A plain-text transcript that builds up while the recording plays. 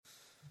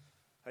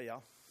Hey,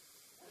 y'all.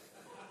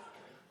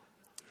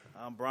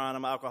 I'm Brian.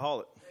 I'm an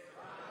alcoholic.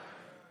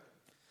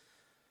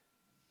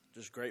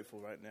 Just grateful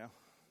right now.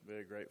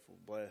 Very grateful,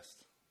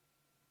 blessed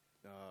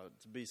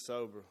to be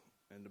sober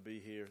and to be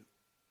here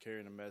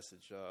carrying a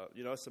message.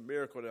 It's a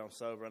miracle that I'm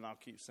sober, and I'll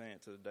keep saying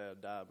it to the day I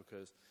die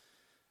because,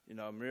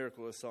 a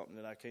miracle is something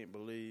that I can't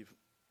believe.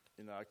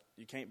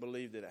 You can't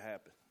believe that it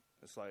happened.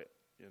 It's like,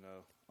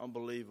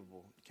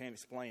 unbelievable. You can't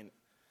explain it.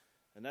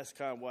 And that's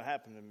kind of what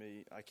happened to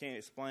me. I can't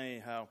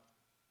explain how,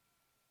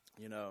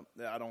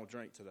 that I don't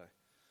drink today.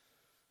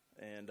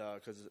 And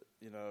because,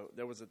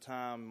 there was a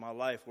time in my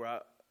life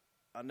where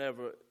I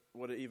never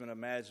would have even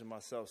imagined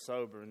myself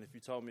sober. And if you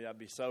told me I'd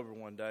be sober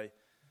one day,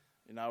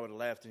 I would have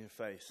laughed in your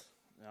face.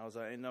 And I was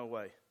like, ain't no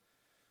way.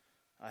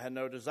 I had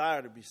no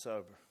desire to be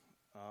sober.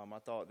 I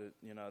thought that,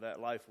 that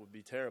life would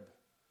be terrible.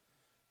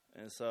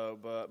 And so,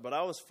 but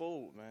I was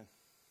fooled, man,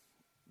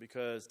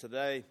 because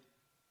today,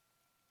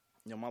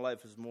 my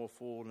life is more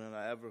full than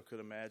I ever could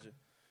imagine.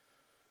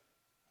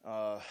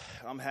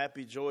 I'm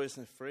happy, joyous,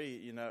 and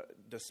free,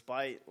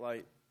 despite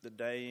like the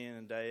day in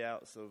and day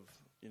outs of,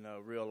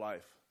 real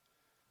life.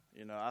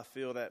 I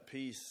feel that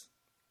peace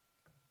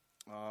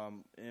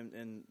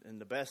in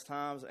the best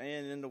times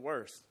and in the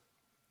worst.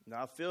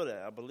 I feel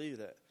that. I believe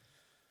that.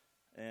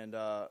 And,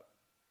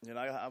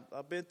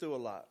 I've been through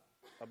a lot.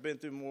 I've been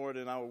through more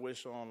than I would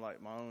wish on,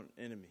 like, my own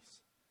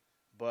enemies.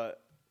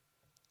 But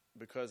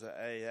because of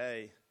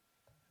AA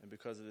and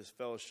because of this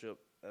fellowship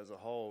as a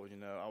whole,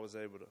 I was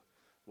able to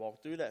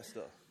walk through that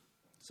stuff.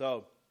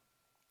 So,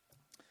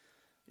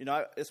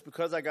 it's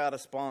because I got a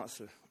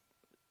sponsor.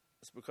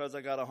 It's because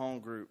I got a home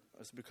group.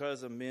 It's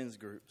because of men's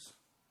groups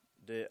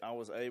that I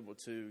was able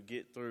to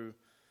get through,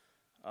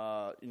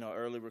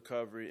 early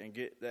recovery and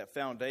get that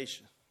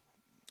foundation.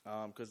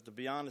 Because to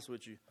be honest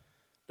with you,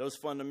 those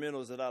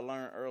fundamentals that I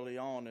learned early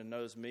on in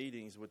those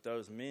meetings with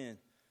those men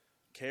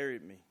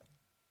carried me.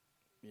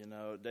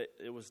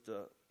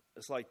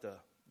 It's like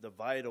the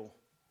vital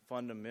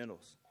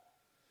fundamentals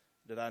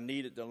that I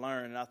needed to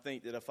learn. And I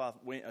think that if I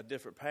went a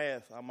different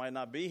path, I might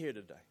not be here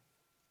today.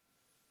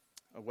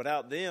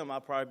 Without them,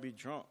 I'd probably be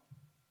drunk.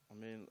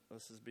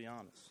 Let's just be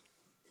honest.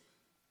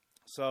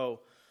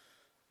 So,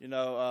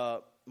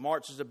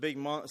 March is a big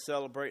month,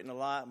 celebrating a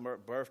lot.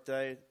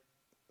 Birthday,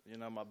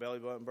 my belly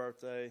button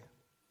birthday,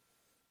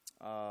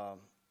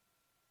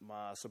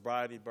 my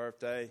sobriety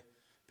birthday,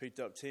 picked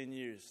up 10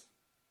 years,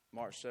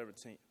 March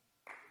 17th.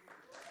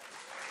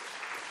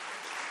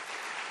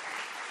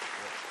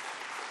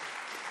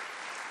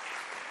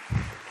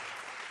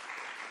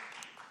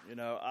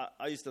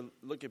 I used to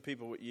look at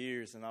people with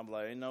years, and I'm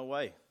like, ain't no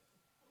way.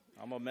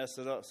 I'm going to mess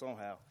it up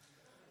somehow.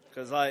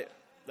 Because,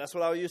 that's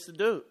what I used to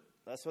do.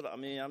 That's what,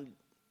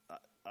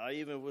 I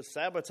even would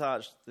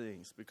sabotage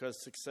things because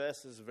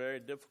success is very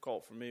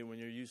difficult for me when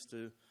you're used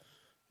to,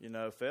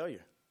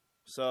 failure.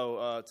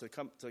 So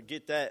to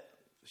get that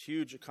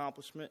huge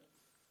accomplishment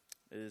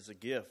is a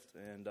gift.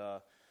 And,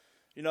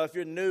 if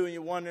you're new and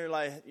you're wondering,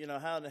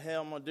 how in the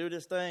hell I'm going to do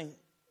this thing,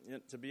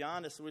 to be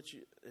honest with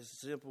you, it's as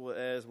simple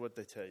as what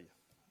they tell you.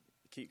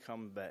 Keep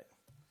coming back.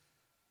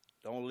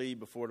 Don't leave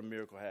before the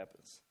miracle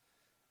happens.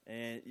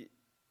 And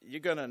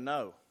you're going to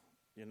know.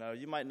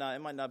 It might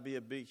not be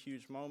a big,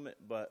 huge moment,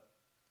 but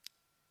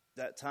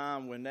that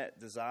time when that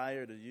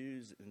desire to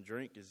use and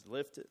drink is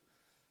lifted,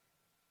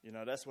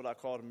 that's what I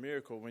call a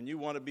miracle. When you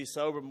want to be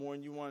sober more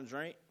than you want to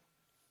drink,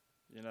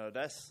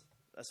 that's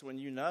when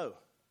you know.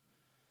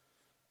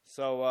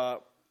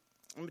 So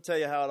let me tell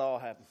you how it all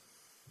happened.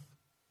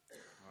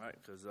 All right,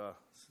 because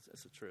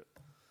it's a trip.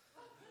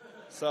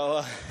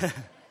 So,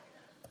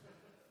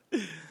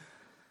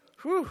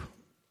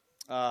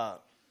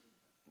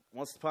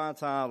 once upon a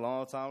time, a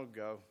long time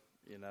ago,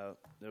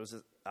 there was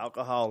this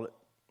alcoholic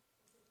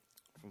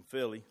from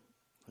Philly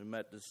who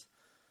met this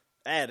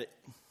addict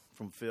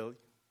from Philly,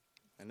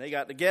 and they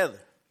got together.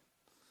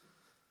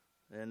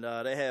 And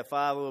they had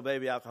 5 little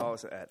baby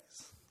alcoholics and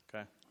addicts.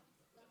 Okay,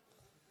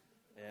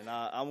 and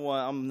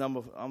I'm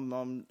number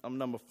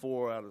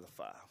 4 out of the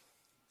 5.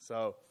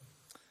 So.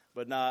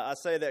 But now I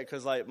say that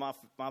because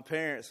my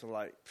parents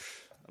were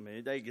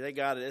they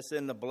got it. It's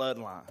in the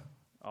bloodline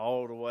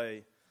all the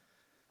way.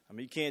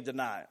 You can't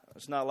deny it.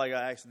 It's not like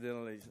I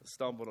accidentally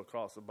stumbled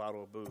across a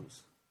bottle of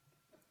booze.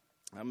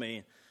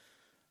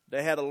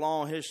 They had a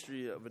long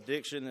history of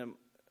addiction in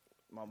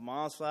my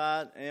mom's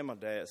side and my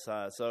dad's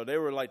side. So they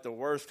were like the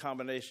worst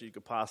combination you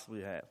could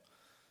possibly have.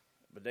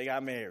 But they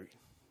got married,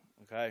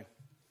 okay?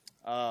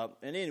 And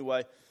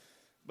anyway,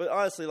 but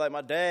honestly,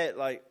 my dad,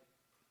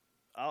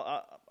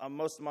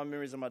 most of my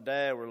memories of my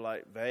dad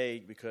were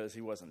vague because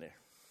he wasn't there.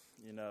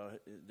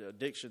 The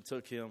addiction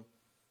took him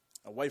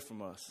away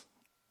from us,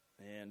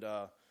 and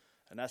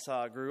that's how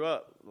I grew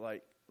up,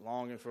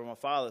 longing for my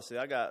father. See,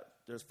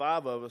 there's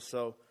 5 of us,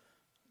 so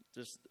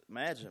just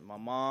imagine my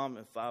mom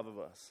and 5 of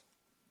us,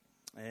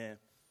 and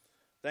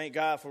thank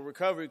God for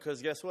recovery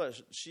because guess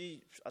what?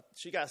 She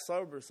got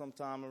sober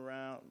sometime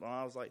around when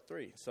I was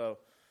 3, so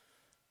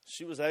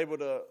she was able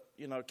to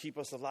keep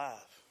us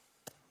alive.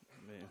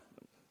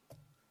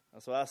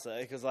 That's what I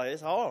say, because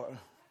it's hard.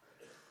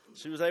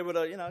 she was able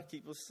to,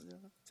 keep us,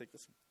 take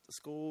us to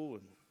school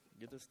and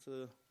get us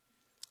to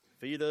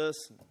feed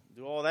us and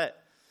do all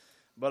that.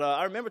 But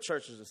I remember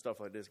churches and stuff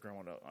like this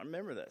growing up. I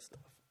remember that stuff.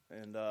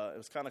 And it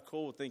was kind of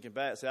cool thinking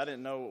back. See, I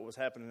didn't know what was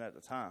happening at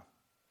the time.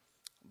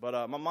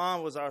 But my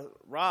mom was our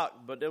rock,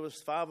 but there was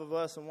 5 of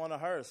us and 1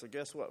 of her. So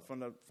guess what?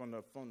 From the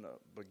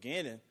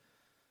beginning,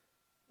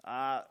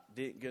 I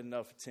didn't get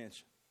enough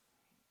attention.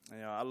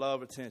 I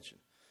love attention.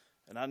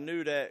 And I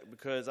knew that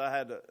because I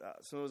had to,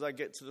 as soon as I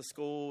get to the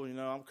school,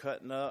 I'm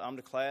cutting up. I'm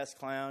the class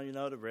clown,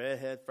 the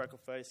redhead,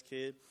 freckle-faced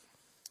kid.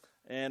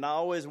 And I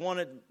always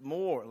wanted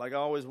more. Like, I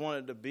always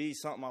wanted to be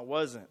something I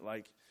wasn't.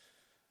 Like,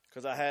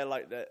 because I had,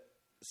 like, that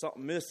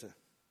something missing.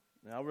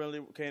 And I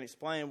really can't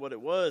explain what it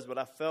was, but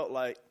I felt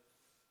like,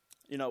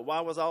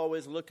 why was I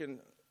always looking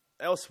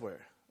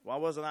elsewhere? Why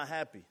wasn't I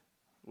happy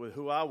with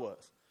who I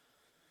was?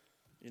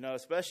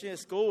 Especially in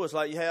school, it's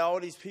like you had all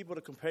these people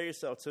to compare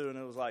yourself to, and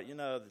it was like,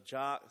 the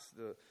jocks,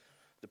 the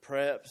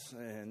preps,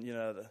 and,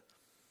 the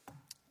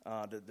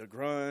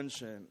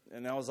grunge,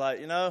 and I was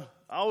like, I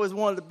always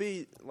wanted to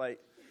be like,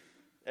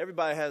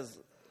 everybody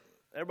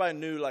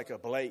knew like a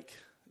Blake,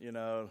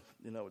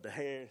 with the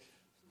hair.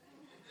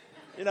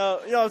 You know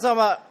what I'm talking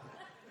about?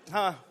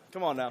 Huh?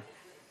 Come on now.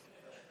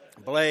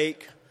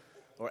 Blake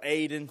or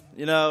Aiden,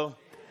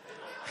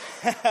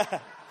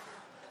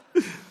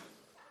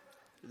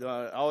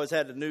 I always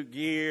had the new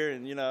gear,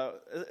 and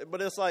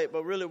but it's like,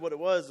 but really, what it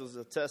was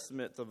a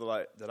testament to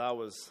that I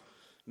was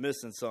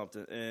missing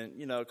something,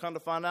 and come to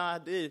find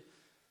out, I did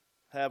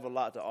have a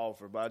lot to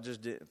offer, but I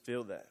just didn't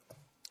feel that.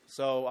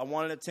 So I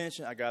wanted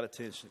attention. I got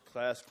attention.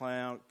 Class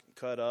clown,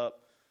 cut up,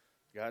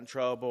 got in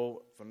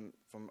trouble from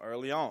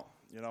early on.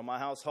 My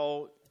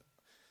household,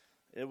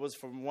 it was,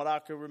 from what I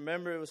could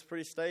remember, it was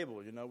pretty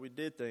stable. We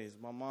did things.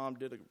 My mom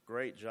did a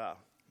great job.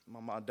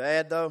 My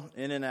dad, though,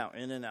 in and out.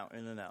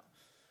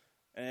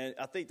 And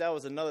I think that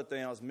was another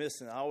thing I was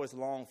missing. I always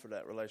longed for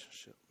that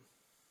relationship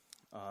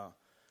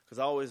because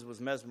I always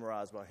was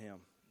mesmerized by him.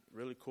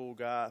 Really cool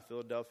guy,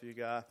 Philadelphia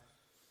guy.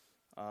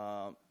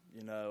 I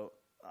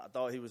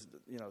thought he was,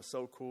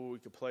 so cool. He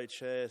could play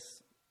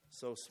chess,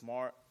 so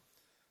smart.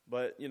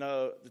 But,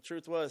 the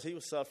truth was he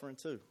was suffering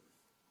too.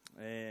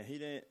 And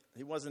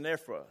he wasn't there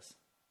for us.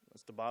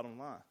 That's the bottom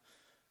line.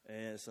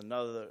 And it's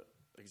another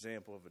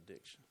example of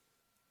addiction.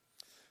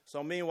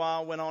 So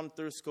meanwhile, I went on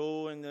through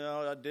school, and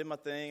I did my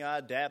thing. I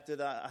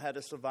adapted. I had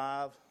to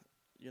survive,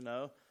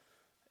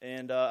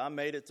 and I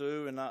made it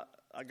through. And I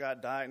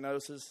got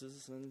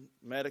diagnoses and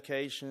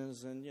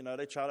medications, and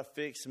they try to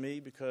fix me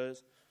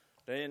because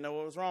they didn't know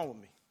what was wrong with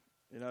me.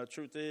 The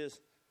truth is,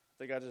 I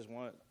think I just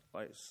want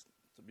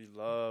to be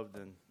loved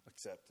and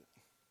accepted.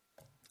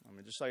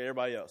 Just like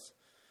everybody else.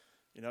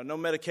 No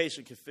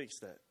medication can fix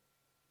that.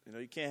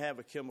 You can't have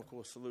a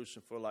chemical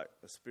solution for like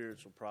a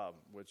spiritual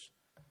problem, which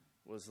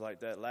was like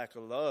that lack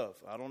of love.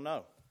 I don't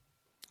know.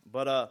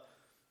 But,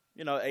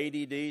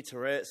 ADD,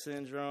 Tourette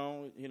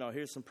syndrome,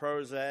 here's some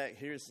Prozac,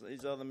 here's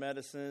these other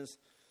medicines.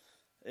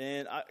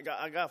 And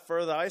I got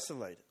further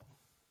isolated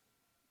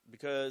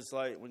because,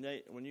 like,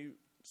 when you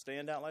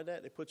stand out like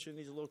that, they put you in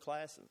these little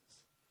classes.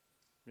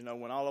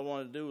 When all I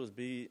wanted to do was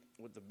be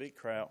with the big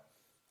crowd,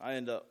 I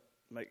ended up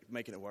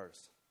making it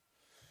worse.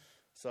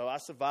 So I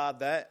survived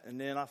that, and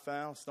then I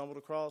stumbled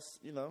across,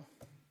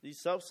 these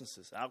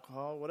substances,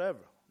 alcohol, whatever.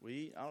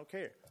 Weed, I don't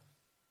care.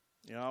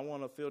 I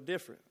want to feel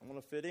different. I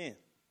want to fit in.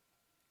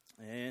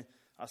 And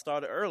I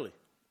started early,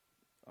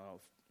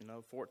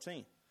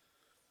 14.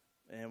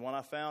 And when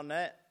I found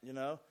that,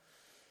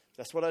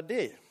 that's what I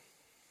did. It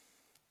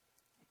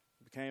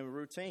became a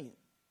routine.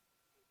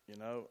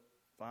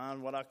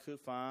 Find what I could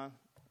find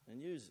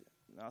and use it.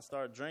 And I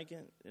started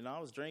drinking, and I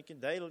was drinking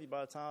daily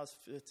by the time I was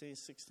 15,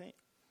 16.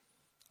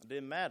 It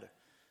didn't matter.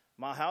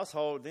 My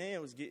household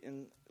then was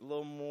getting a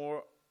little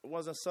more, it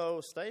wasn't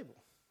so stable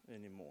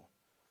anymore.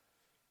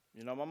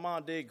 My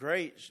mom did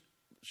great.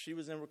 She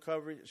was in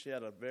recovery. She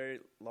had a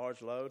very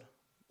large load,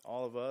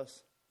 all of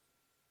us.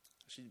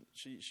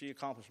 She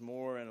accomplished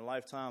more in a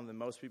lifetime than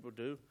most people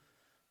do.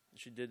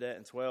 She did that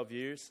in 12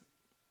 years.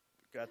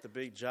 Got the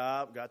big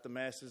job, got the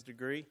master's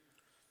degree.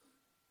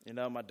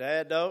 My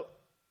dad, though,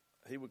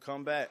 he would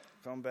come back.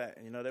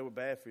 They were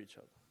bad for each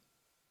other.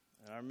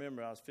 And I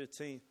remember I was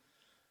 15.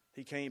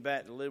 He came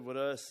back to live with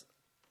us,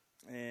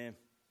 and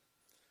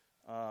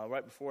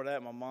right before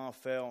that, my mom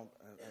fell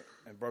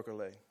and broke her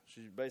leg.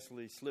 She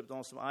basically slipped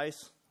on some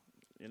ice,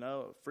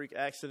 a freak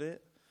accident,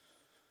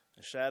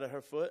 and shattered her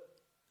foot.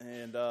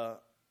 And, that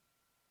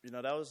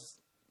was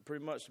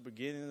pretty much the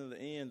beginning of the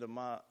end of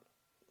my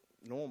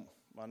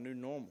new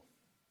normal,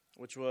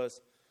 which was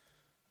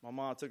my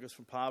mom took us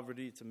from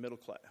poverty to middle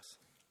class.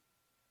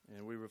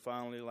 And we were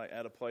finally,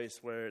 at a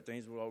place where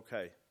things were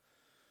okay.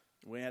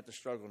 We didn't have to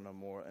struggle no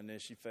more, and then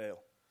she fell.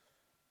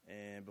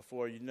 And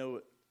before you knew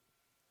it,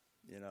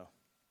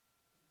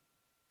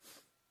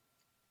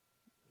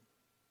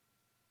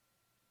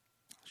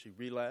 she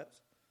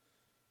relapsed,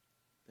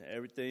 and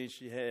everything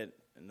she had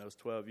in those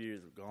 12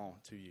 years was gone.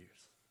 2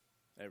 years.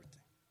 Everything.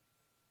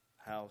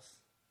 House,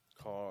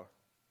 car.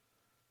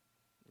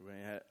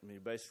 We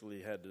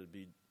basically had to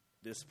be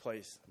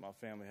displaced. My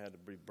family had to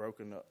be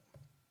broken up.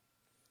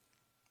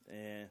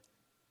 And,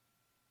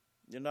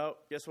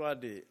 guess what I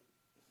did?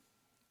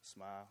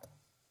 Smile,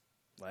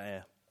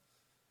 laugh,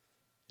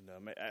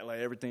 act like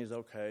everything's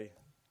okay,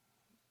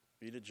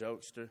 be the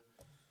jokester,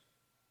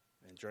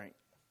 and drink,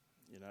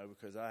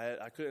 because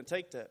I couldn't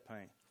take that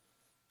pain.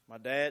 My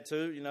dad,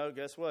 too,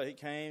 guess what? He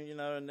came,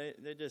 and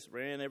they just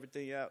ran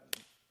everything out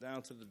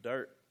down to the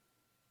dirt,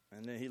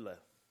 and then he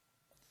left.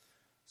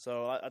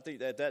 So I think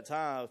that at that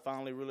time, I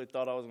finally really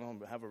thought I was going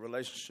to have a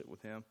relationship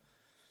with him.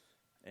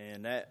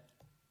 And that,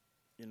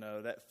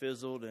 that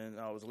fizzled, and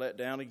I was let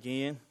down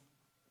again,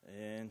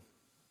 and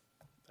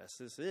that's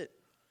just it.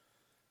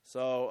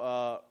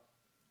 So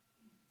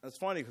it's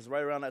funny because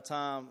right around that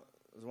time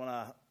is when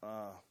I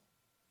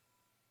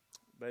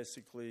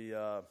basically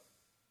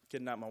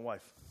kidnapped my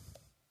wife.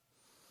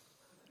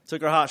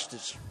 Took her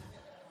hostage.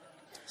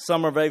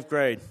 Summer of 8th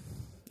grade.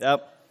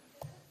 Yep.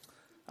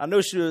 I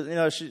knew she was,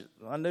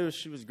 I knew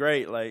she was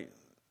great. Like,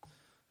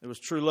 it was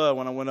true love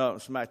when I went up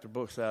and smacked her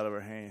books out of her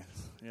hands,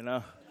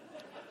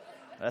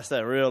 That's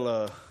that real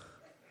love.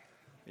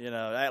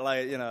 Act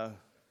like,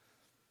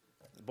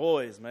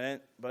 boys, man.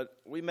 But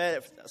we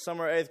met at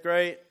summer of 8th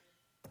grade,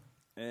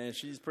 and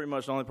she's pretty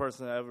much the only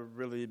person I've ever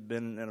really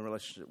been in a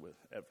relationship with,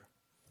 ever.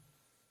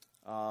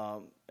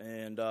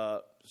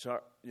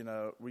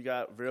 We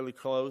got really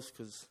close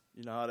because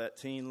you know how that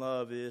teen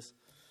love is.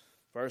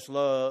 First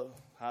love,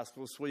 high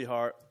school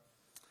sweetheart.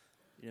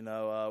 We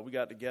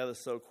got together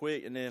so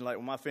quick, and then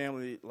when my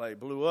family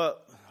blew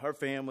up, her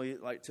family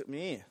took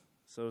me in.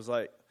 So it was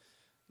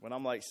when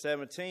I'm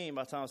 17,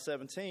 by the time I'm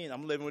 17,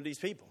 I'm living with these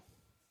people.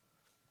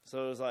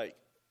 So it was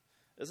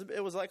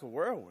it was like a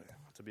whirlwind,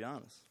 to be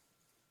honest.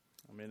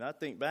 I mean, I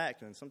think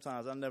back, and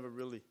sometimes I never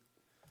really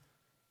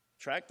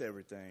tracked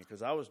everything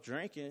because I was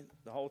drinking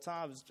the whole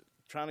time. I was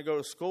trying to go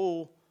to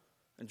school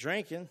and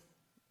drinking,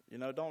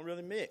 don't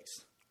really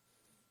mix.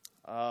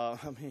 But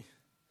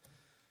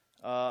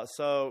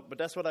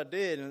that's what I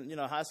did. And,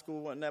 high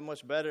school wasn't that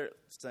much better.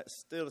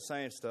 Still the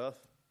same stuff.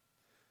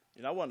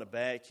 I wasn't a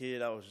bad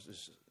kid. I was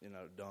just,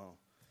 dumb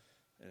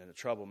and a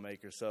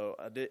troublemaker. So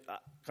I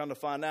come to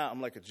find out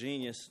I'm like a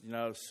genius.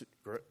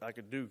 I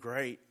could do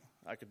great.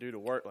 I could do the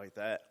work like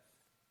that.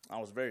 I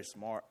was very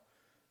smart,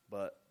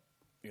 but,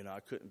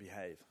 I couldn't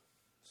behave.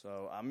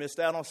 So I missed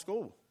out on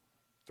school.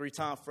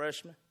 3-time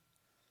freshman.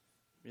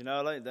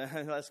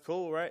 That's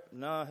cool, right?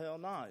 No, hell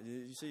no.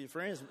 You see your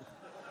friends.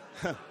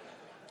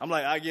 I'm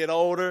I get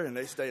older, and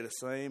they stay the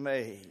same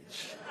age.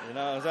 You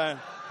know what I'm saying?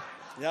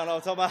 Y'all know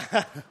what I'm talking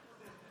about?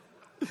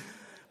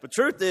 But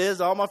truth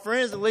is, all my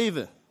friends are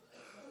leaving.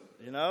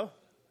 They're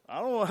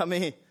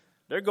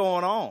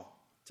going on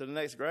to the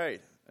next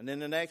grade, and then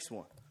the next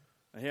one.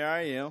 And here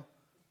I am,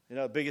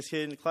 biggest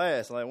kid in the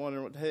class,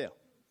 wondering what the hell.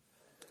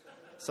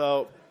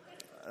 So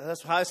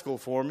that's high school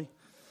for me.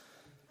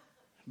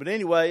 But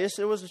anyway, it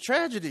was a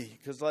tragedy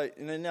because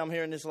and then I'm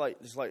hearing this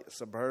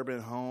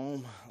suburban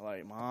home,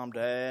 mom,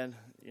 dad,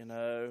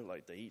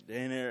 they eat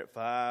dinner at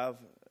 5,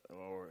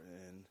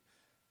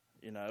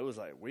 it was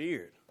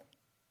weird.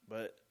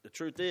 But the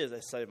truth is, they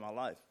saved my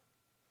life.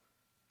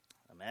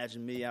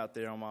 Imagine me out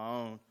there on my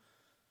own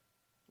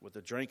with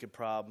a drinking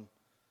problem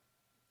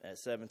at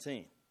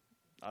 17.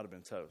 I'd have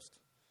been toast.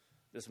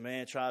 This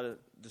man tried to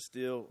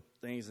distill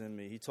things in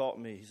me. He taught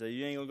me. He said,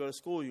 you ain't going to go to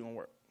school, you're going to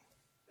work.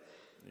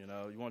 You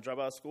want to drop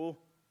out of school?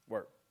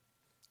 Work.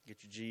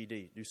 Get your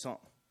GED. Do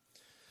something.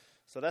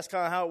 So that's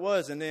kind of how it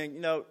was. And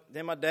then,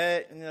 then my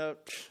dad,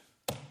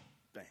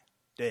 bang,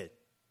 dead.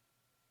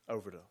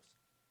 Overdose.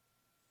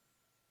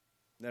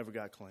 Never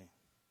got clean.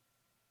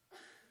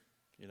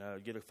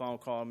 Get a phone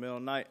call in the middle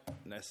of the night,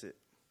 and that's it.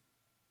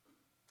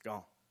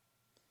 Gone.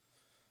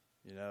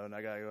 And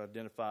I got to go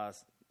identify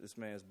this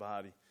man's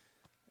body.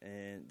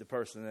 And the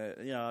person that,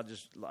 I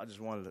just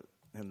wanted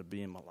him to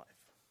be in my life.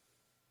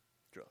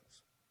 Drugs.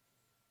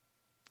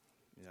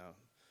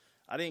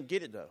 I didn't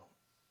get it, though.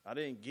 I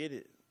didn't get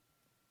it.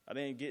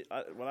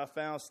 When I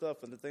found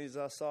stuff and the things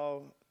I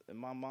saw in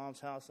my mom's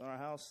house, in our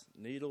house,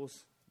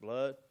 needles,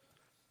 blood,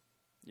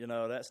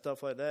 that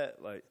stuff like that,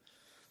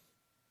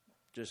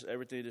 just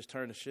everything just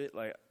turned to shit.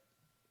 I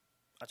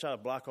tried to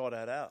block all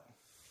that out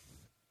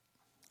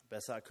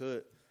best I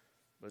could.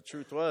 But the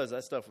truth was,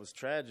 that stuff was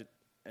tragic.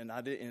 And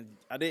I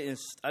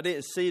didn't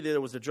see that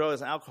it was the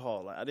drugs and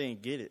alcohol. I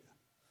didn't get it.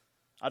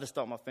 I just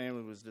thought my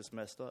family was just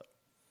messed up.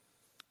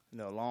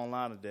 A long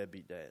line of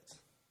deadbeat dads.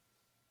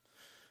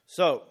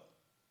 So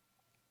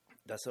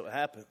that's what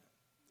happened.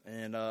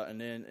 And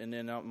then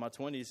in my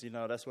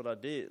 20s, that's what I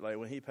did.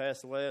 When he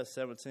passed away at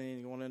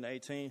 17, going into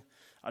 18,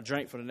 I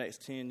drank for the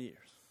next 10 years.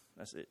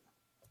 That's it.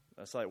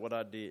 That's what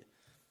I did.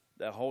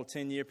 That whole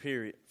 10-year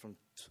period from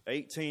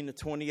 18 to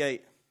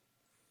 28.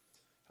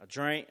 I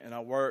drank and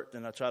I worked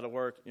and I tried to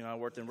work. I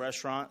worked in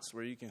restaurants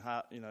where you can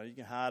hide. You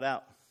can hide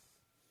out.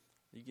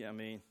 I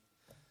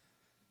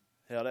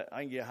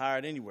can get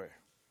hired anywhere,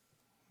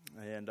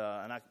 and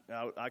I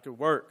could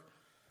work,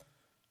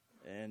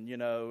 and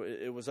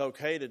it was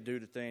okay to do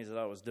the things that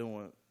I was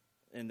doing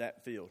in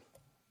that field,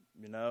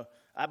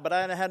 but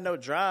I didn't have no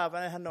drive.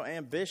 I didn't have no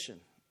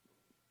ambition.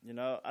 You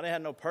know, I didn't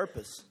have no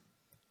purpose.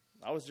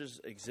 I was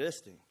just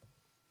existing.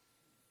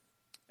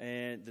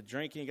 And the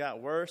drinking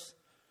got worse,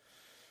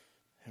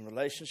 and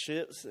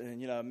relationships, and,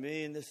 you know,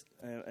 me and this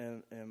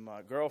and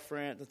my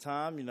girlfriend at the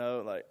time, you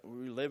know, like,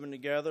 we were living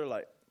together,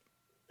 like,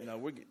 you know,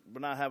 we're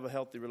not have a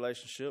healthy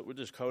relationship. We're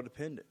just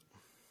codependent.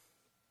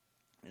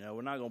 You know,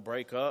 we're not going to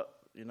break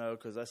up, you know,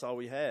 because that's all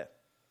we had.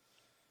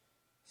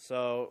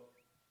 So,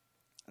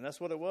 and that's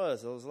what it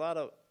was. There was a lot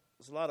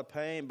of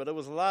pain, but it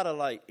was a lot of,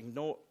 like,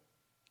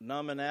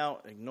 numbing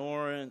out,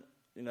 ignoring,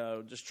 you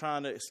know, just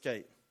trying to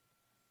escape.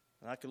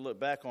 And I could look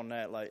back on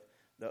that, like,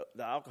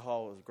 the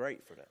alcohol was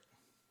great for that.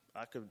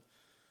 I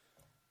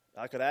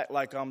could act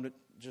like I'm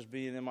just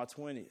being in my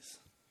 20s.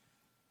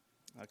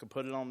 I could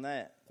put it on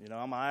that. You know,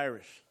 I'm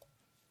Irish.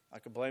 I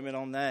could blame it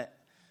on that.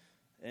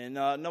 And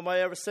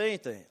nobody ever said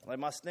anything. Like,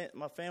 my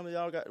family, we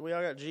all got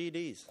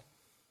GEDs.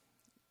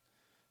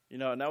 You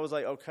know, and that was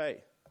like,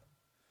 okay.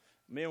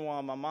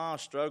 Meanwhile, my mom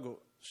struggled.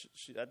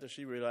 She after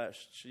she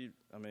relapsed,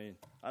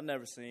 I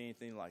never seen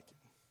anything like it.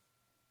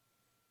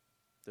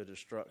 The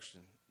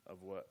destruction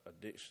of what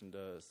addiction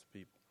does to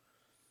people.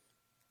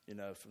 You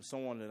know, from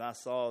someone that I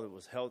saw that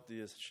was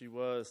healthy as she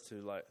was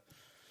to, like,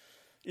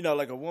 you know,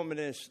 like a woman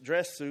in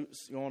dress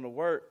suits going to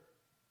work,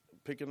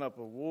 picking up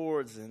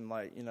awards and,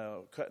 like, you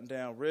know, cutting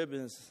down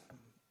ribbons.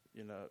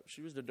 You know,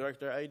 she was the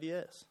director of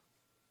ADS.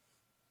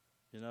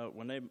 You know,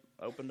 when they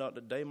opened up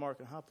the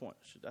Daymark in High Point,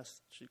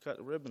 she cut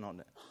the ribbon on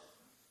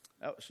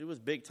that. She was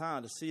big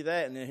time to see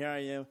that, and then here I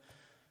am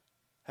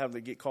having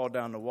to get called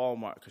down to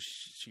Walmart because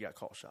she got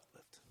caught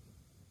shoplifting.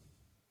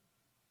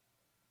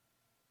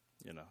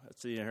 You know, I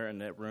see her in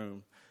that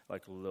room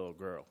like a little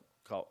girl,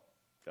 got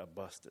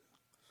busted.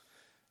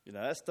 You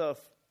know, that stuff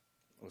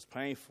was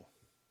painful,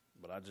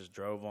 but I just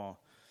drove on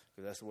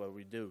because that's what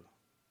we do.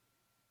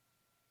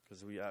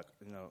 Because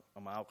you know,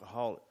 I'm an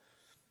alcoholic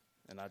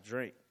and I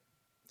drink.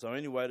 So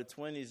anyway, the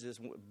 20s just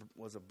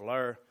was a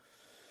blur.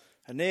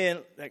 And then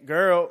that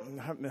girl, then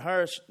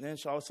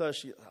all of a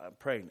sudden I'm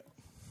pregnant.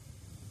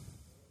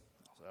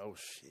 I was like, oh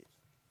shit.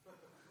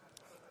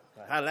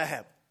 Like, how'd that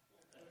happen?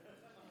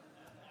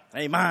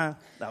 Ain't mine.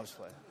 That was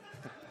funny.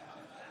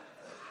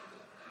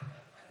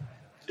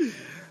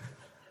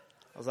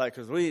 I was like,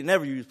 because we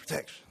never use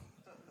protection.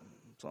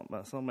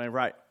 Something ain't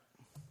right.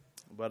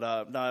 But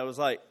no, it was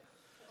like,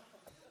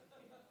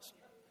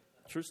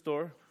 true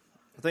story.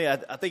 I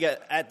think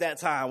at that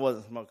time I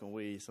wasn't smoking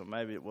weed, so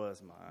maybe it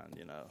was mine,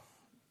 you know.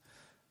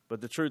 But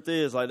the truth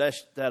is, like,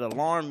 that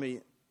alarmed me.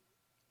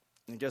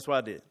 And guess what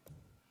I did?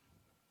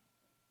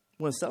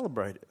 Went and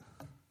celebrated.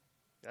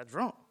 Got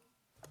drunk.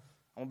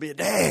 I'm going to be a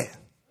dad.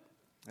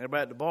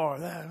 Everybody at the bar,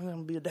 I'm going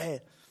to be a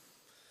dad.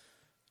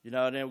 You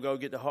know, and then we go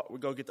get the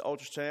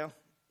ultrasound.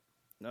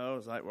 You know,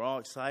 it's like we're all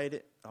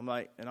excited. I'm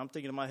like, and I'm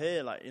thinking in my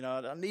head, like, you know,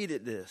 I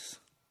needed this.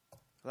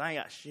 Because I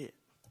ain't got shit.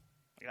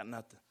 I got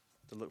nothing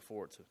to look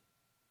forward to.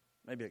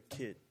 Maybe a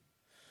kid.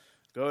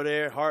 Go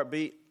there,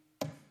 heartbeat,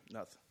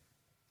 nothing.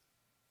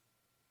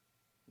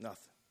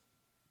 Nothing.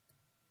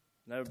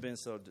 Never been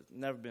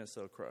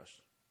so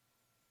crushed.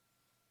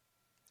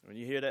 When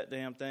you hear that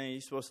damn thing,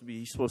 you're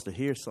supposed to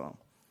hear something.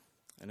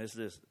 And it's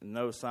just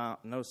no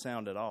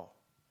sound at all.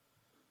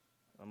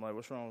 I'm like,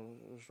 what's wrong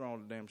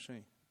with the damn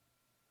machine?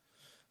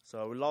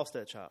 So we lost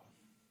that child.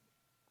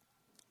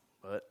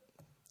 But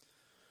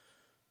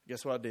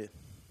guess what I did?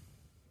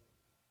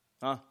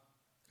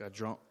 Got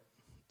drunk,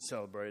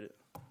 celebrated,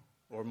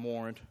 or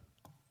mourned.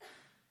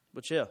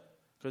 But yeah,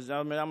 because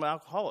I'm an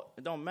alcoholic.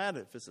 It don't matter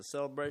if it's a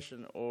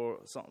celebration or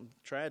something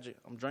tragic.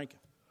 I'm drinking.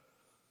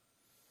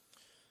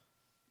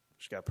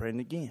 She got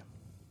pregnant again.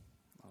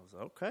 I was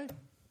like, okay.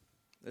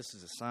 This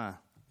is a sign.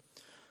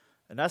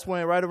 And that's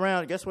when right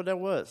around, guess what that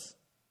was?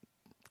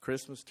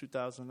 Christmas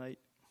 2008.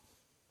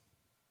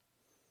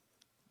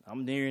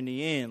 I'm nearing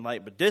the end,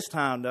 but this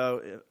time,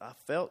 though, I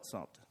felt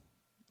something.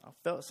 I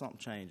felt something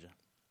changing.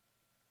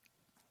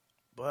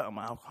 But I'm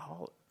an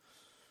alcoholic.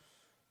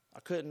 I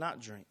could not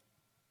drink.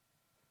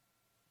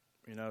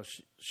 You know,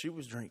 she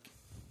was drinking.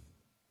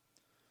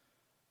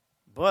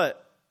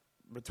 But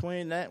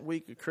between that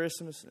week of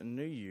Christmas and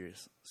New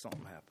Year's,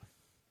 something happened.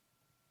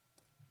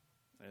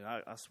 And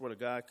I swear to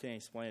God, I can't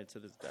explain it to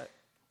this day.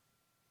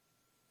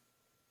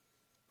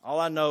 All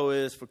I know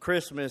is for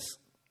Christmas,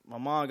 my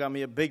mom got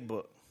me a big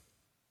book.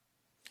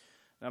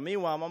 Now,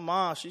 meanwhile, my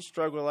mom, she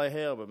struggled like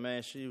hell, but,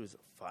 man, she was a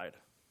fighter.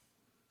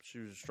 She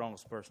was the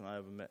strongest person I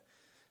ever met.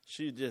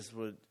 She just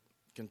would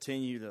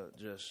continue to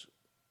just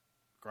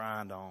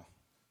grind on,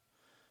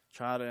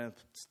 try to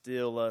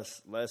instill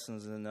us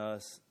lessons in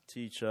us,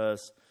 teach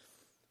us,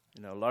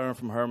 you know, learn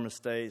from her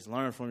mistakes,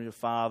 learn from your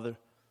father.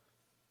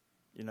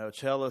 You know,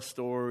 tell us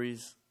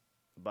stories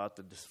about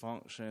the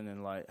dysfunction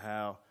and like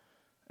how,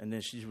 and then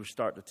she would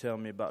start to tell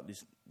me about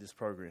this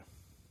program.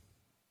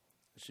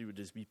 She would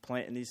just be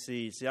planting these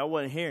seeds. See, I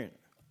wasn't hearing it,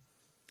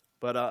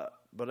 but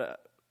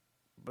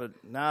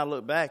now I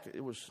look back,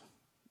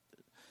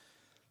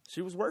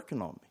 she was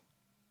working on me.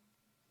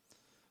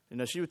 You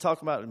know, she would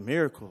talk about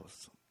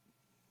miracles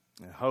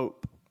and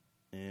hope,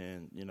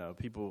 and you know,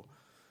 people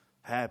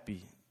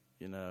happy.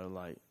 You know,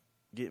 like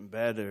getting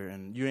better,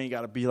 and you ain't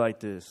got to be like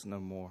this no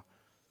more.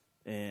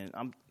 And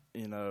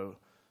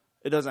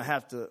it doesn't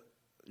have to.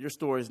 Your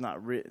story's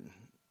not written.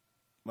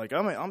 Like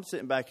I'm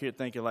sitting back here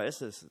thinking like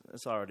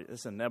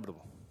it's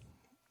inevitable.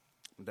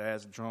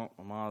 Dad's drunk,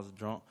 my mom's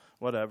drunk,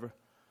 whatever.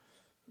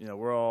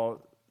 We're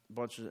all a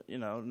bunch of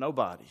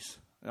nobodies,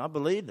 and I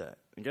believe that.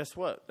 And guess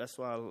what? That's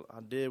why I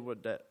did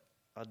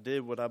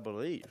what I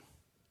believed.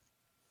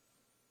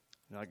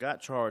 I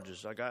got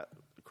charges. I got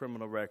a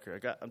criminal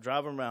record. I'm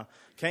driving around.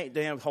 Can't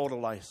damn hold a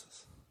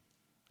license.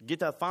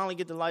 Finally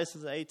get the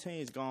license at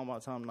 18. It's gone by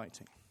the time I'm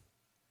 19.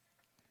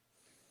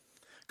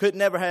 Could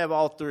never have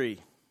all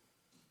three.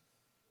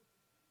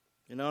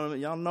 You know what I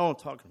mean? Y'all know what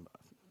I'm talking about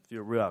if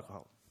you're a real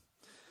alcoholic.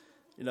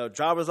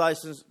 Driver's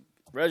license,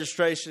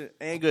 registration,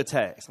 and good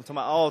tax. I'm talking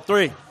about all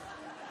three.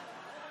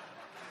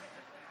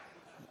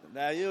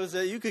 Now,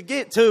 you could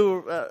get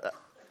two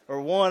or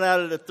one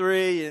out of the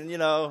three, and,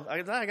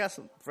 I got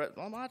some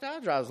on my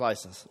driver's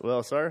license.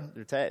 Well, sir,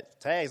 your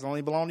tags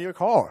only belong to your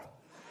car.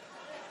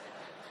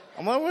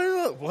 I'm like,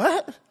 wait,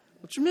 what?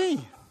 What you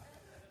mean?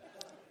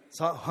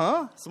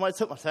 Somebody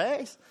took my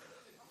tags?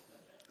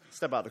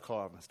 Step out the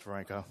car, Mr.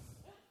 Franco.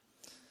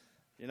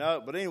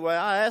 But anyway,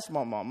 I asked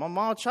my mom. My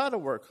mom tried to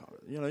work on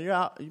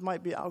it. You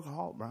might be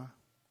alcoholic, bro.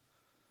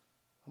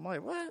 I'm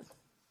like, what? I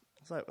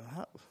was like,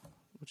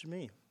 what you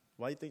mean?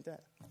 Why do you think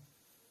that?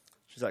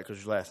 She's like,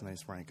 because your last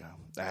name's Franco.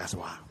 That's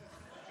why.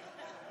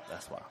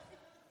 That's why.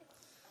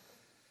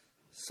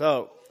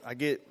 So I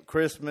get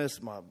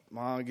Christmas. My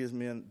mom gives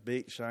me a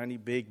big, shiny,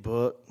 big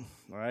book,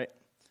 right?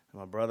 And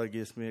my brother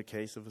gives me a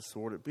case of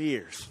assorted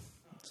beers.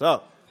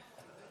 So,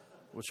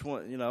 which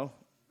one,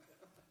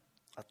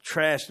 I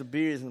trashed the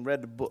beers and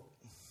read the book,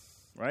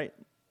 right?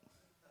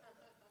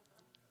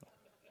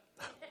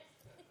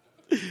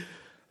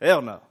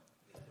 Hell no.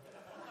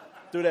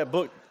 Threw that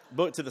book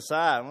to the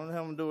side. What the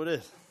hell am I going to do with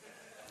this?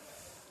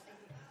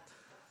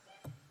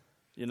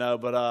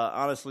 But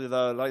honestly,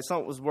 though, like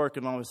something was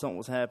working on me, something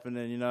was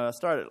happening.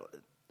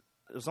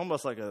 It was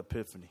almost like an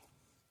epiphany.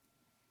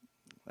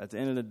 At the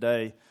end of the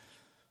day,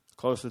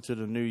 closer to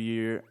the new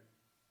year,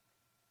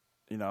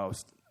 I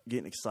was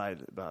getting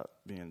excited about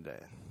being a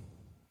dad.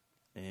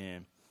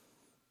 And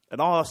it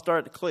all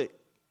started to click.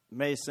 It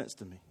made sense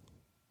to me.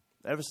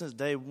 Ever since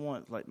day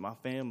one, like my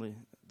family,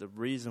 the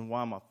reason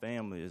why my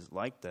family is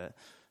like that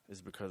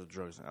is because of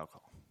drugs and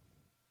alcohol.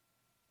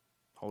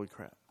 Holy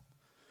crap.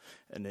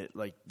 And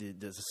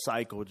the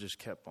cycle just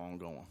kept on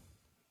going.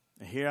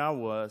 And here I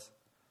was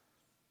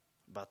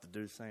about to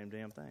do the same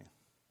damn thing.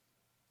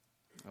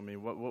 I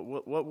mean,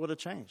 what would have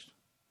changed?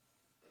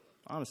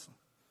 Honestly.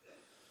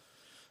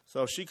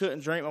 So she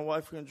couldn't drink, my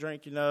wife couldn't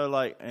drink, and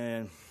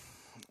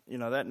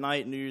that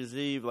night, New Year's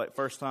Eve,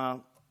 first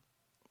time,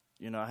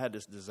 I had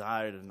this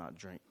desire to not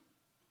drink.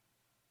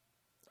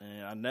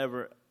 And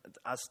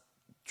I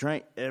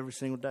drank every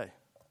single day.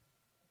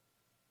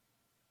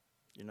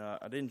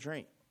 I didn't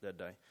drink that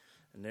day.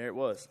 And there it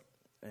was.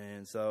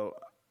 And so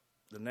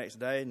the next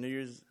day, New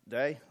Year's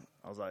Day,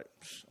 I was like,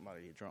 I'm about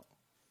to get drunk.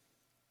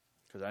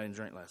 Because I didn't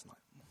drink last night.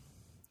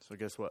 So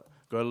guess what?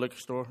 Go to the liquor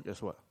store,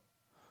 guess what?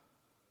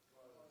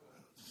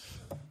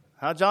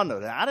 How'd y'all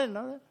know that? I didn't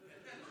know that.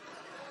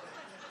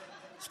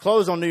 It's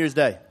closed on New Year's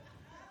Day.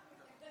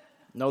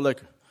 No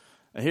liquor.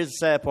 And here's the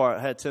sad part.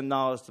 I had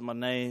 $10 to my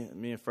name.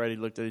 Me and Freddie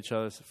looked at each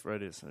other and said,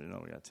 Freddie,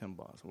 we got $10.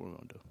 What are we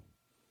going to do?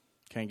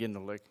 Can't get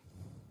no liquor.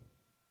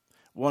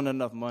 Wasn't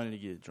enough money to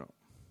get drunk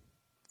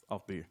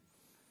off beer.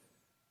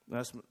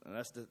 That's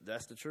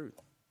the truth.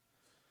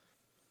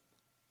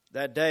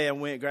 That day I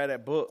went and grabbed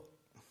that book.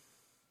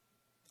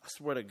 I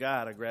swear to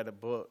God, I grabbed a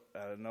book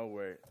out of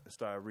nowhere and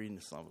started reading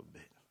the son of a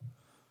bitch.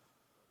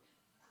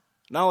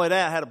 Not only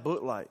that, I had a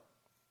book light.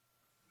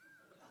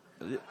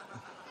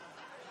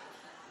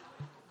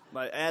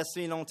 Like as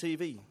seen on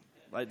TV.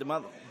 Like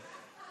my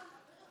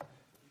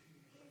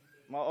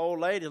old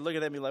lady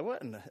looking at me like,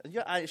 what in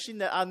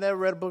the... I never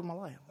read a book in my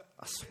life.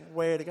 I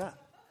swear to God.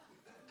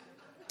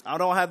 I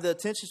don't have the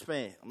attention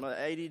span. I'm an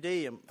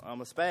ADD.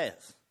 I'm a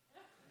spaz.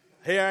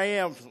 Here I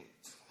am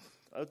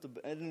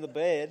in the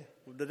bed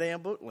with the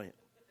damn book lamp.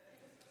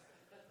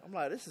 I'm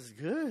like, this is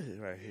good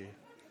right here.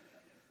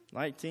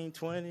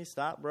 1920,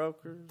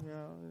 stockbroker,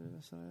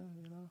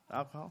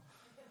 alcohol.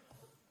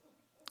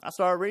 I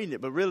started reading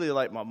it, but really,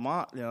 like my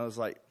mom, I was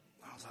like,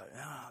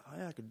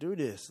 yeah, I could do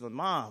this. Like,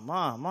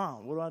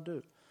 Mom, what do I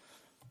do?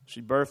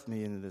 She birthed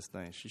me into this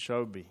thing. She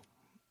showed me.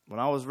 When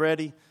I was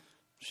ready,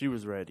 she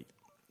was ready.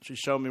 She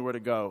showed me where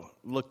to go,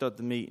 looked up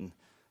the meeting,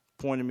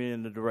 pointed me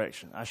in the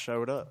direction. I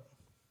showed up.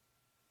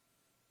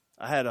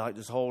 I had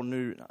this whole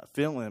new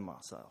feeling in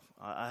myself.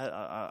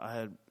 I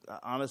had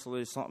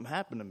honestly, something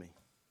happened to me.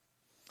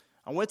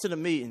 I went to the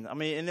meeting. I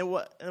mean, and it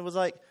was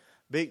like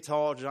big,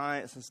 tall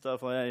giants and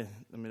stuff like that.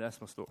 I mean, that's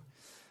my story.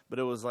 But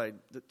it was like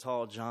the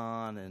tall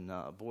John and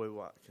Boy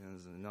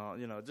Watkins and all,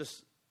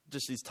 just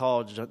these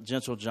tall,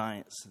 gentle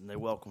giants, and they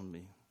welcomed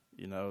me.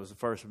 It was the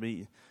first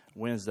meeting,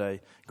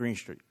 Wednesday, Green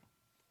Street.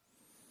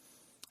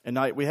 And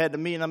we had the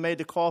meeting. I made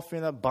the coffee,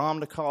 and I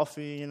bombed the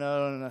coffee,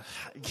 and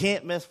you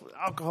can't mess with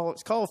alcohol.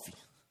 It's coffee.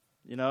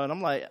 you know, and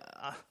I'm like,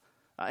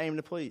 I aim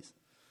to please.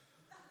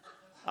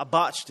 I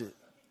botched it.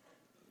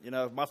 You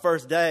know, my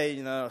first day,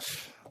 you know,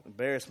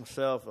 embarrassed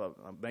myself. I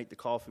make the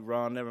coffee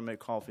wrong. Never made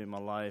coffee in my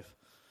life.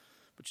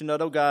 But, you know,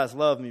 those guys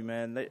love me,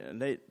 man.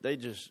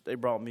 They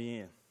brought me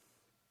in.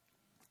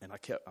 And I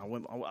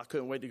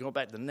couldn't wait to go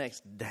back the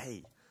next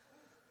day.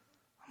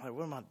 I'm like,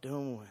 what am I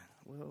doing?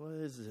 What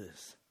is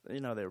this? You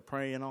know, they were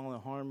praying all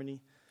in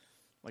harmony,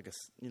 like a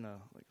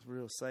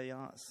real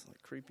seance,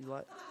 like creepy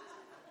like.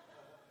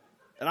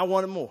 And I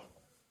wanted more.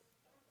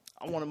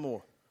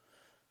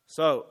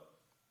 So,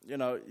 you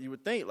know, you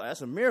would think, like,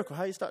 that's a miracle.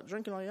 How you stop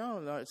drinking on your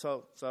own? Like,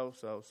 so. I was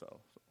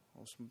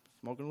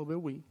smoking a little bit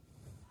of weed.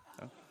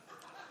 You know?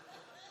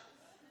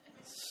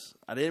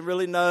 I didn't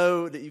really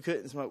know that you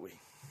couldn't smoke weed.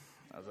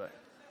 I was like,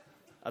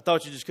 I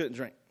thought you just couldn't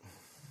drink.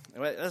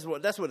 That's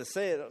what it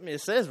said. I mean,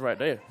 it says right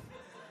there.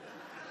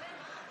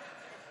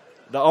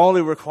 The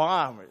only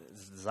requirement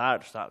is the desire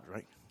to stop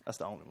drinking. That's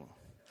the only one.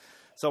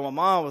 So my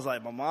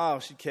mom,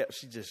 she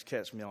just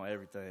catch me on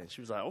everything. She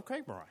was like,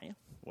 okay, Brian,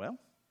 well,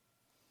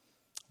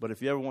 but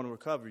if you ever want to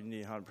recover, you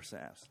need 100%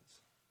 abstinence.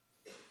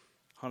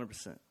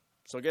 100%.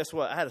 So guess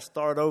what? I had to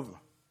start over.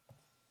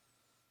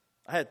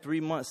 I had 3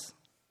 months,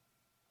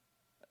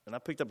 and I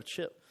picked up a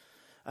chip.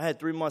 I had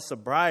 3 months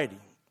sobriety.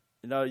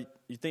 You know,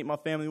 you think my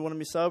family wanted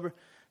me sober?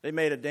 They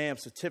made a damn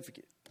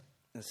certificate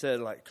and said,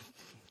 like,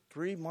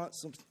 3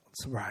 months of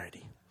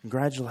sobriety.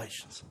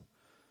 Congratulations.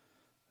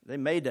 They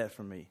made that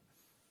for me.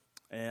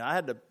 And I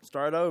had to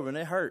start over, and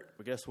it hurt.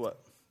 But guess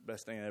what?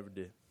 Best thing I ever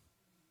did.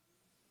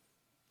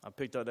 I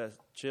picked up that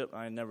chip.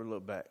 I ain't never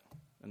looked back.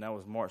 And that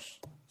was March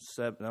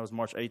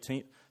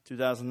 18th,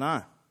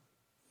 2009.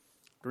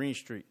 Green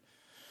Street.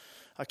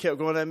 I kept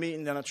going to that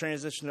meeting, then I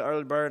transitioned to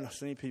Early Bird, and I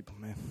seen people,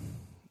 man.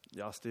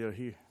 Y'all still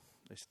here.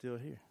 They still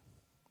here.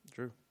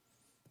 True.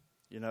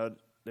 You know,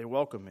 they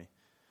welcomed me.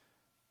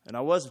 And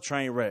I was a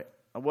train wreck.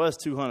 I was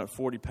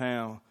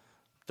 240-pound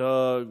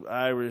thug,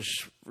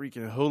 Irish,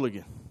 freaking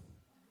hooligan.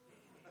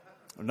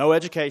 No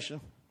education,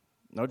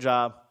 no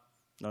job,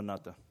 no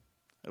nothing.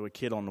 There was a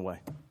kid on the way.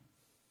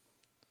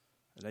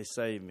 And they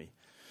saved me.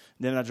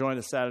 Then I joined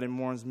the Saturday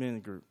Mornings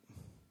men's group.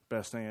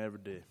 Best thing I ever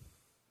did.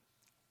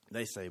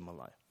 They saved my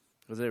life.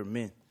 Because they were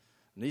men.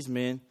 And these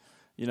men,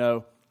 you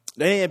know,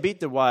 they didn't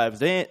beat their wives.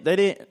 They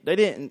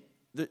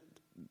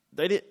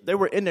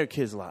were in their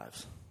kids'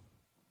 lives.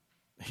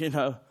 You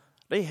know,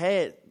 they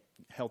had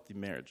healthy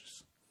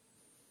marriages.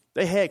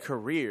 They had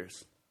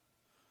careers.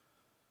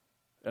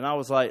 And I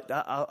was like,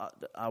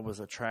 I was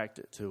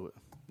attracted to it.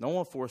 No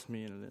one forced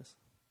me into this.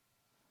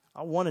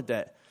 I wanted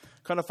that.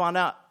 Kind of find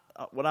out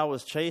what I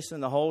was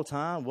chasing the whole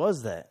time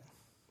was that.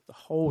 The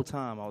whole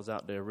time I was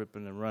out there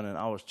ripping and running,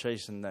 I was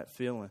chasing that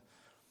feeling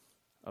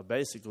of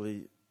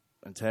basically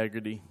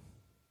integrity,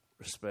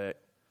 respect,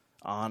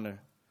 honor,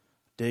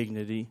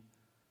 dignity.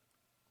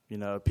 You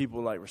know,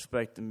 people like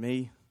respecting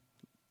me.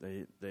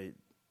 They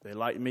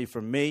liked me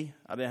for me.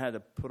 I didn't have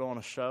to put on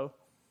a show.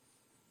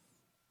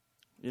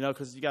 You know,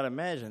 because you got to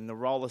imagine the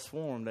rawest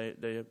form they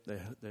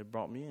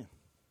brought me in.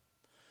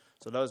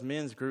 So those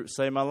men's groups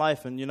saved my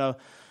life, and you know,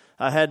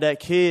 I had that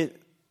kid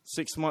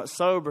 6 months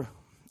sober,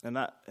 and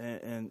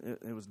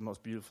it was the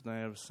most beautiful thing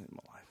I ever seen in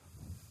my life.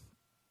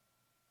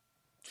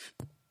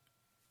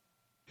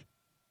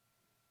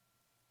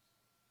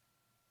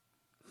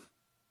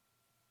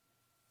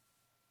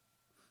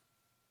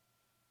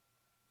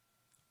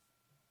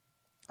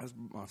 That's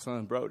my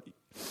son Brody.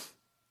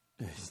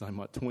 He's like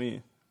my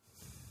twin.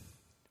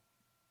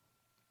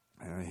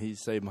 And he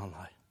saved my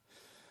life.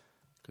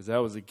 Because that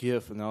was a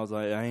gift. And I was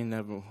like, I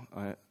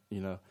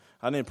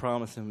didn't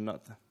promise him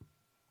nothing.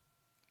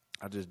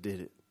 I just did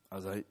it. I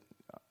was like,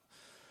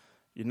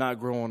 you're not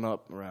growing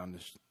up around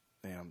this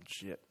damn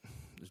shit.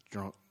 This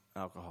drunk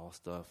alcohol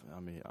stuff.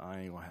 I mean, I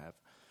ain't going to have it.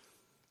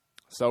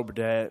 Sober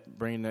dad,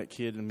 bringing that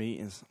kid to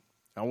meetings.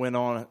 I went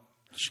on it.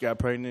 She got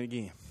pregnant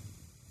again.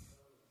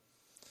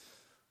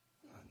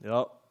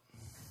 Yup.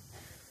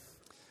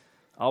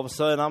 All of a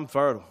sudden, I'm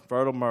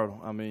fertile myrtle.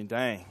 I mean,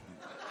 dang.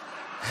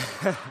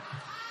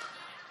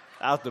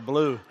 Out the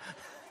blue.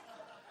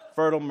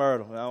 Fertile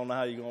myrtle. I don't know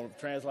how you're going to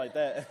translate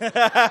that.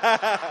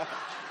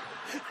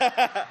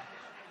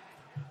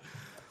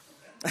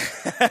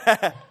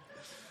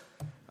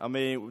 I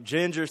mean,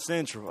 Ginger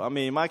Central. I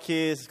mean, my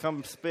kids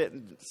come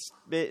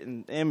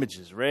spitting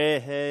images.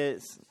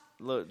 Redheads,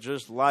 look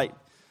just like.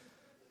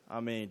 I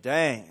mean,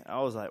 dang.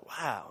 I was like,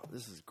 wow,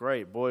 this is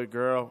great. Boy,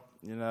 girl,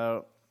 you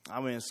know,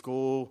 I'm in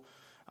school.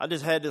 I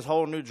just had this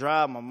whole new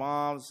drive. My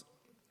mom's,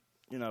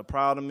 you know,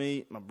 proud of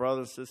me. My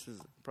brothers and sisters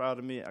proud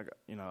of me. I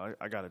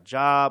got a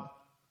job.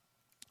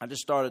 I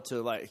just started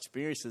to, like,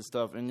 experience this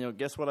stuff. And, you know,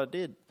 guess what I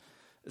did?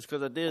 It's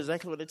because I did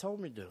exactly what they told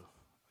me to do.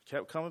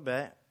 Kept coming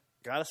back.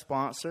 Got a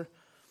sponsor.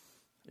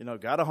 You know,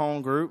 got a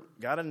home group.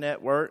 Got a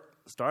network.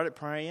 Started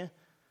praying.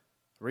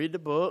 Read the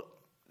book.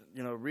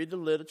 You know, read the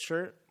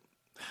literature.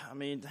 I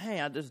mean, dang,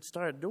 I just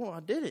started doing it. I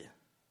did it.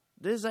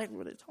 Did exactly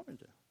what they told me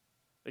to do.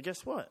 And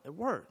guess what? It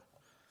worked.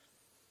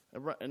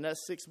 In that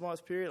 6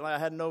 months period, like, I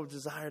had no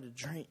desire to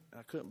drink.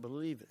 I couldn't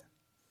believe it.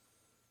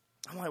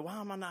 I'm like,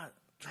 why am I not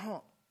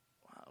drunk.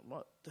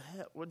 What the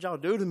hell? What'd y'all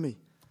do to me?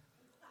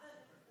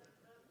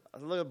 I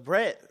look at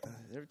Brett.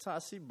 Every time I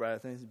see Brett, I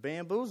think he's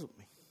bamboozled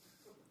me.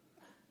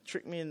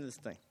 Tricked me into this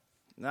thing.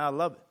 Now I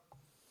love it.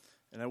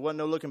 And there wasn't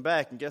no looking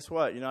back. And guess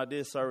what? I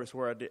did service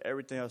where I did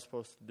everything I was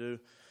supposed to do.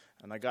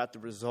 And I got the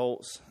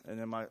results. And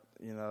then I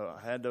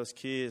had those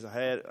kids. I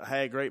had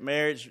a great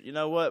marriage. You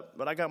know what?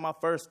 But I got my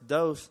first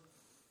dose.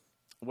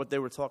 What they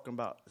were talking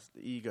about is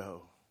the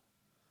ego.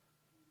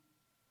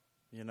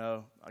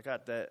 I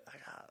got that.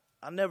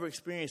 I never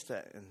experienced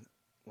that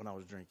when I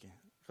was drinking.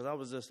 Because I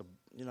was just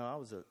I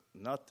was a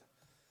nothing.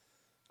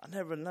 I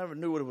never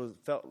knew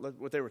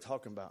what they were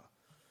talking about.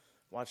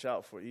 Watch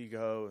out for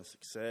ego and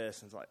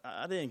success. And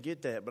I didn't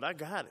get that, but I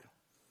got it.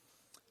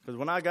 Because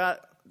when I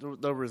got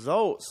the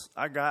results,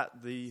 I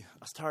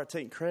started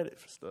taking credit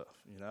for stuff.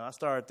 I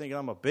started thinking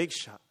I'm a big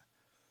shot.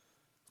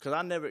 Because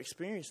I never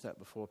experienced that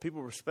before.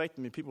 People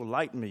respected me. People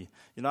liked me.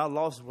 I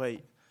lost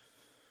weight.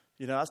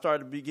 I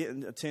started to be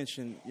getting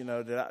attention,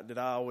 that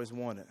I always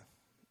wanted.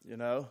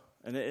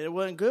 And it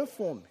wasn't good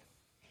for me.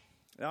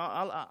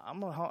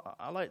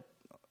 I like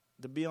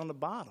to be on the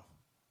bottom,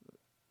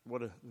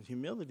 what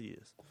humility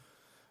is.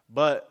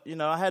 But,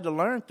 I had to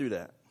learn through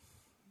that.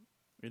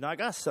 I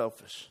got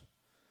selfish.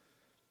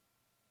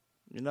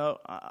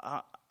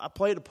 I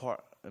played a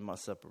part in my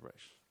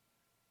separation.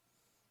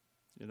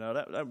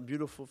 That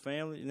beautiful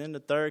family. And then the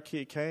third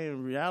kid came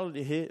and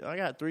reality hit. I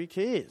got 3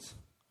 kids.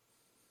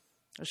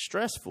 It's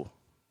stressful.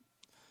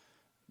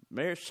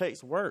 Marriage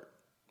takes work.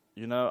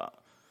 I'm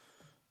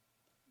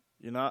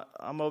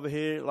over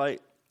here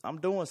like I'm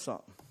doing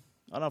something.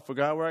 I done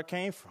forgot where I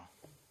came from.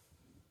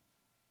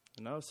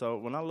 So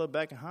when I look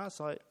back in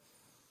hindsight,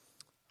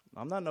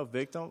 I'm not no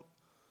victim.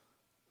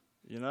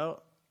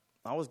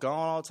 I was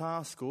gone all the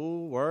time,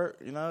 school,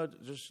 work, I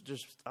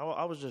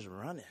was just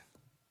running.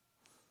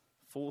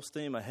 Full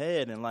steam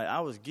ahead, and I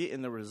was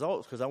getting the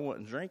results because I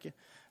wasn't drinking,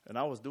 and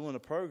I was doing the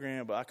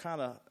program, but I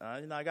kind of,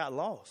 I got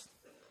lost.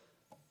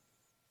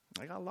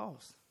 I'll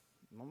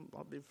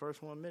be the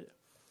first one to admit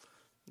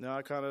it.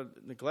 I kind of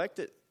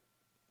neglected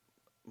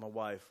my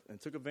wife and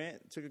took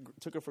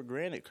her for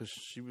granted because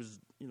she was,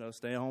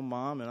 stay-at-home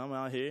mom, and I'm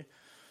out here.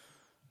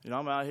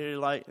 I'm out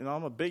here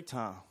I'm a big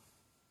time.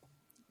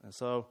 And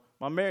so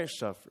my marriage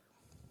suffered.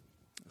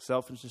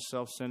 Selfishness,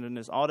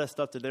 self-centeredness, all that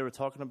stuff that they were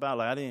talking about,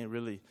 I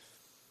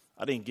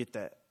didn't get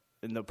that.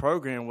 And the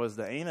program was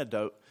the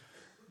antidote,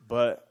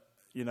 but,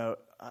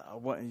 I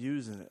wasn't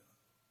using it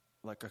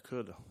like I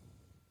could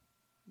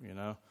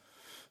have,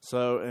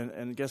 So,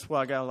 and guess what?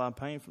 I got a lot of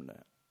pain from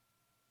that.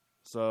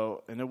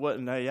 So, and it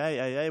wasn't AA.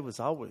 AA was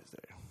always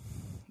there.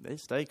 They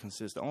stayed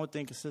consistent. The only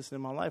thing consistent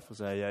in my life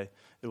was AA.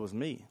 It was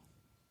me,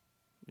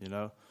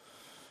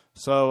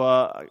 So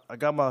I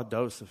got my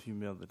dose of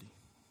humility,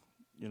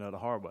 the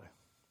hard way.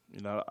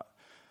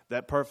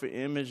 That perfect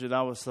image that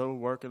I was so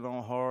working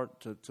on hard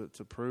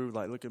to prove,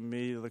 look at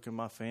me, look at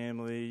my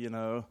family,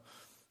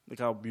 look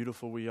how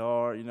beautiful we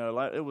are,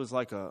 it was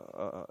like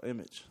a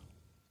image.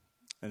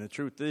 And the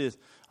truth is,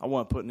 I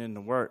wasn't putting in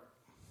the work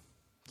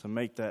to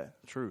make that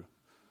true.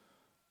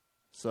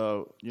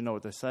 So,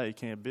 what they say, you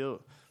can't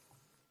build,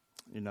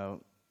 a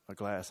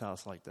glass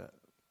house like that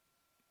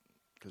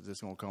because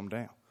it's going to come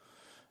down.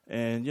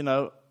 And,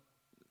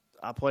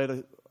 I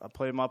played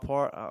my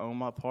part. I owned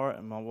my part.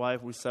 And my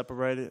wife, we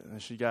separated,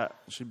 and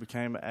she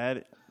became an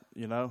addict,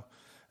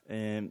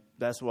 And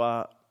that's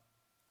why,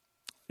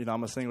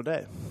 I'm a single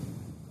dad.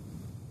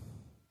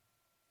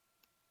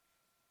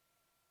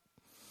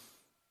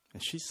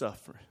 And she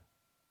suffered.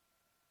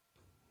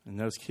 And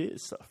those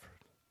kids suffered.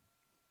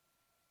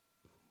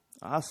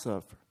 I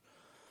suffered.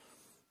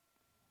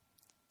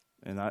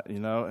 And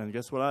and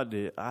guess what I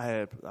did? I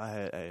had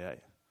AA.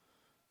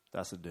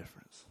 That's the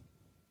difference.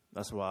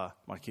 That's why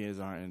my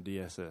kids aren't in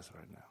DSS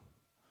right now.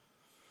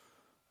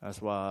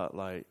 That's why,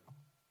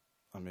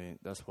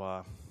 that's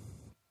why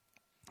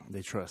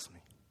they trust me.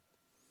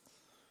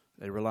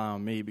 They rely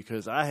on me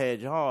because I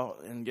had y'all,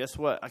 and guess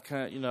what? I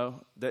can't,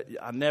 that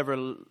I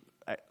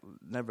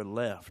never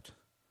left.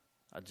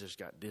 I just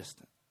got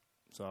distant.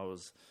 So I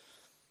was,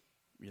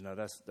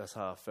 that's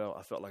how I felt.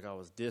 I felt like I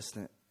was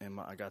distant, and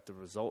I got the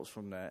results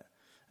from that.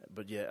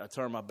 But yet I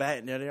turned my back,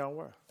 and there they all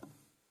were.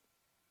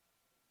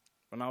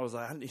 When I was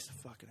like, I need some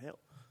fucking help.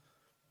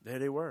 There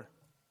they were.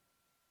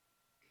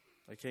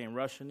 They came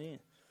rushing in,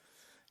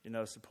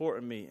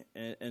 supporting me.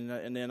 And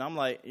then I'm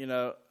like,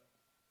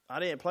 I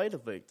didn't play the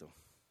victim.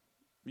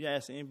 You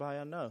ask anybody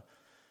I know.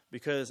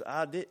 Because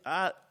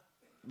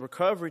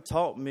recovery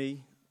taught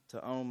me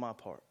to own my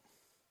part.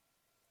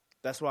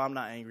 That's why I'm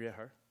not angry at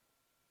her.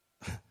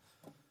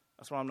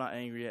 That's why I'm not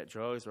angry at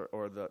drugs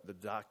or the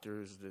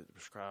doctors that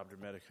prescribed her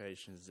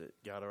medications that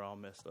got her all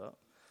messed up.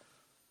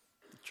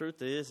 The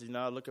truth is,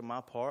 I look at my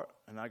part,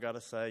 and I got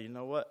to say, you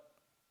know what?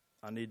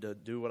 I need to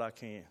do what I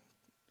can,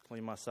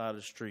 clean my side of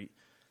the street.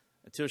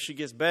 Until she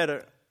gets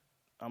better,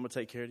 I'm going to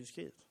take care of these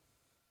kids.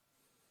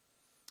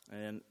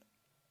 And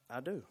I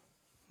do.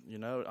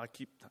 I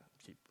keep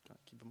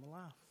them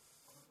alive.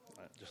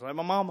 Just like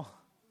my mama.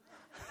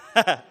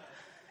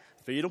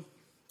 Feed them,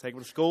 take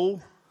them to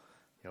school,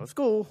 Go to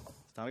school.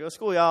 It's time to go to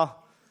school, y'all.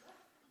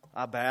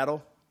 I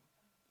battle,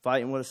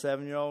 fighting with a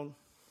 7-year-old.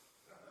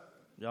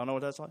 Y'all know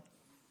what that's like?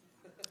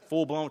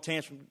 Full-blown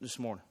tantrum this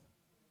morning.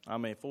 I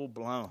mean,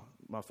 full-blown.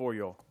 My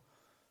 4-year-old,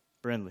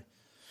 Brindley.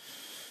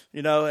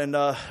 You know, and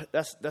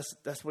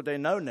that's what they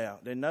know now.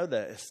 They know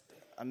that.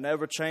 I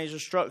never changed the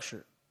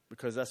structure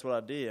because that's what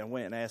I did. I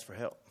went and asked for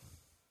help.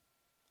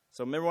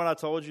 So remember when I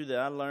told you that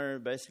I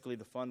learned basically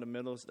the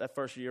fundamentals? That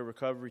first year of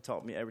recovery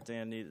taught me everything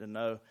I needed to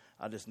know.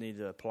 I just needed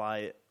to apply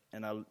it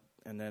and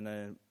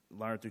then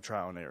learn through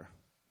trial and error.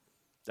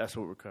 That's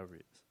what recovery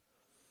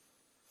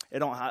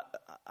is.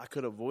 I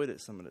could have avoided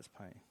some of this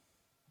pain.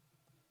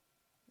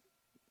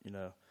 You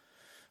know.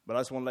 But I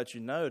just want to let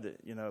you know that,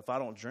 you know, if I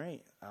don't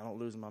drink, I don't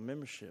lose my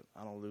membership.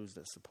 I don't lose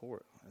that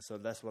support. And so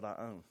that's what I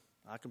own.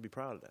 I can be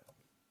proud of that.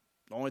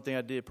 The only thing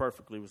I did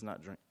perfectly was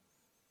not drink.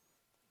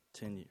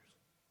 10 years.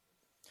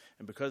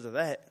 And because of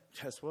that,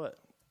 guess what?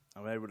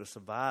 I'm able to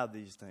survive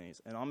these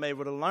things. And I'm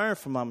able to learn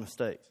from my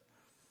mistakes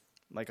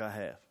like I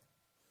have.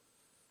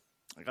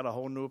 I got a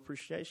whole new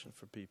appreciation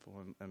for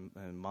people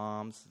and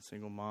moms, and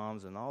single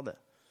moms, and all that.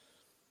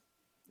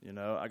 You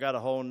know, I got a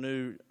whole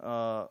new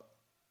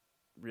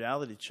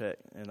reality check,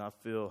 and I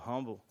feel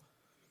humble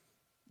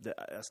that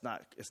it's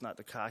not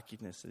the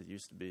cockiness that it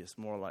used to be. It's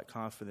more like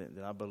confident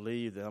that I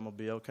believe that I'm going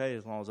to be okay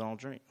as long as I don't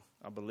drink.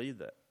 I believe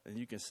that, and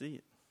you can see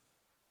it.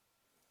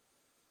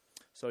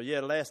 So,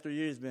 yeah, the last 3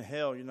 years has been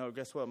hell. You know,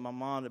 guess what? My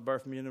mom that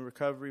birthed me into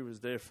recovery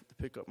was there to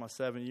pick up my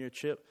 7-year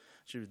chip.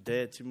 She was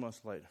dead 2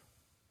 months later,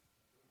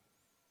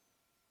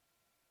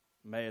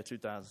 May of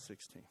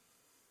 2016.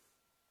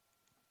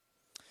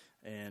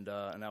 And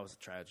that was a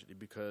tragedy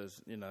because,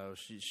 you know,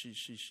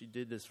 she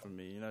did this for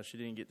me. You know, she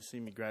didn't get to see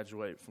me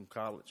graduate from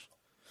college,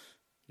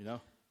 you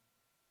know.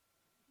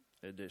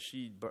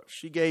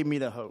 She gave me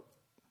the hope.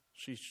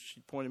 She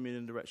pointed me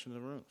in the direction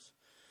of the rooms.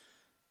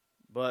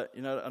 But,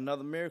 you know,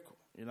 another miracle.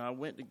 You know, I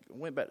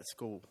went back to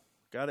school,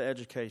 got an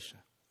education.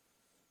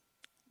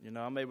 You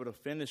know, I'm able to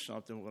finish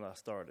something when I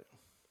started.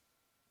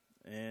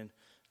 And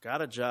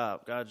got a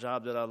job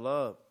that I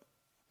love.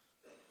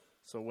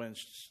 So when,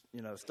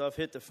 you know, stuff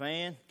hit the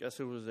fan, guess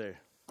who was there?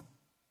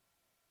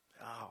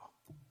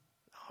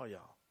 Oh, y'all.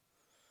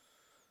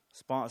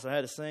 Sponsor. I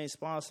had the same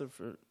sponsor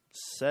for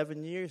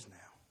 7 years now.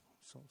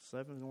 So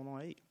 7 going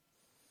on 8.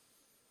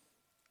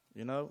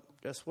 You know,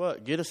 guess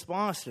what? Get a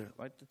sponsor,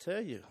 I like to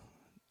tell you.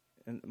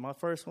 And my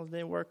first one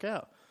didn't work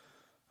out.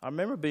 I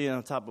remember being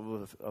on top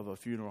of a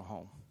funeral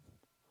home,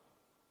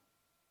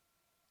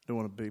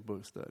 doing a big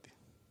book study,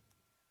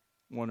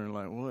 wondering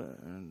like, what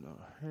in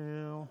the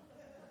hell?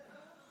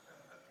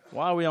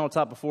 Why are we on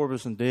top of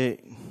Forbes and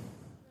Dick?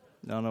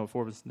 Y'all know what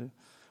Forbes and Dick?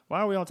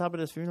 Why are we on top of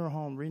this funeral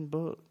home reading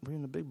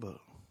the big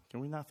book? Can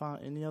we not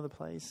find any other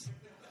place?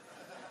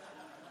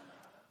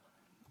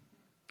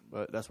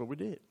 But that's what we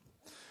did.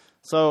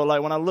 So,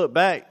 like, when I look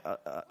back,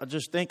 I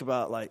just think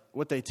about, like,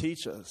 what they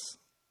teach us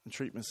in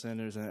treatment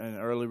centers and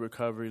early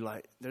recovery.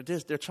 Like,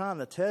 they're trying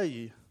to tell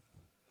you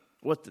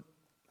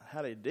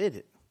how they did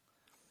it.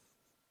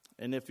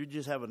 And if you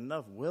just have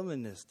enough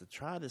willingness to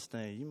try this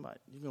thing, you're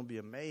going to be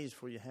amazed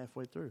before you're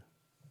halfway through.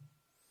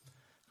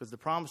 Because the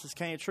promises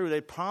came true.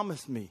 They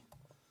promised me.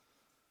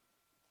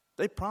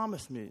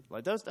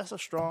 Like, that's a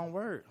strong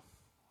word.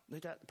 They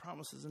got the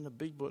promises in the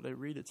big book. They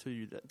read it to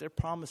you. They're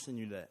promising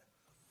you that.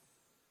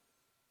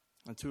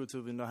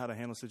 Intuitively know how to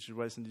handle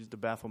situations used to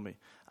baffle me.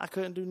 I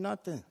couldn't do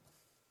nothing.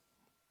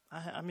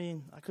 I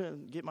mean, I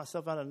couldn't get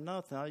myself out of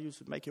nothing. I used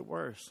to make it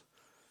worse.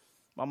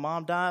 My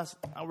mom dies,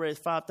 I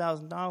raised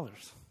 $5,000.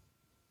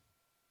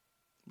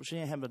 But she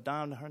didn't have a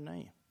dime to her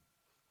name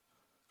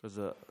because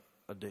of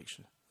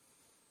addiction.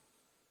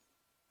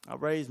 I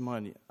raised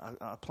money.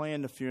 I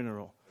planned the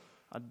funeral.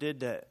 I did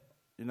that.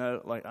 You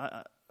know, like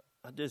I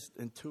just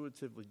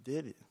intuitively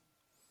did it.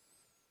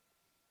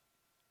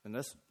 And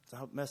that's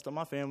how messed up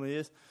my family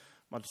is.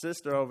 My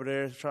sister over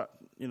there,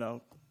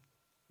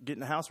 getting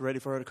the house ready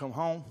for her to come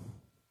home.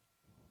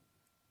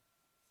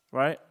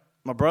 Right?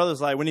 My brother's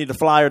like, we need to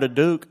fly her to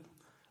Duke.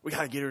 We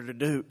got to get her to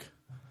Duke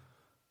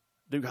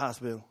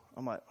Hospital.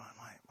 I'm like,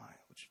 Mike, what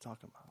you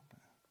talking about?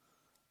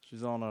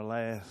 She's on her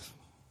last.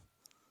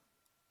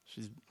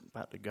 She's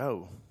about to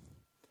go.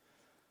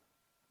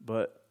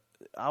 But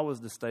I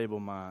was the stable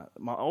mind.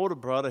 My older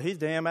brother, he's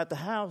damn at the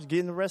house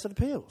getting the rest of the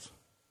pills.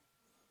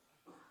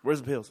 Where's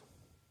the pills?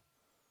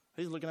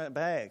 He's looking at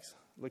bags,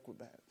 liquid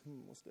bags.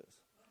 What's this?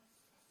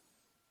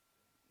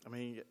 I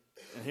mean,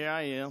 and here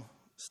I am,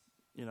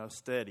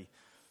 steady.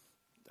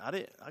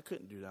 I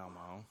couldn't do that on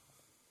my own.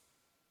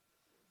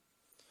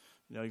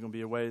 You know, you're going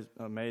to be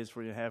amazed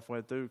when you're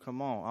halfway through.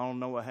 Come on. I don't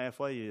know what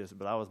halfway is,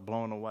 but I was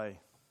blown away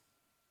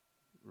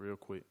real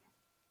quick.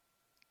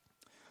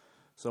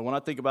 So when I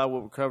think about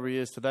what recovery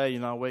is today,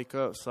 I wake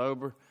up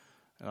sober,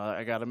 and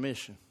I got a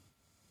mission.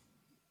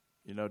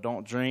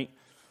 Don't drink.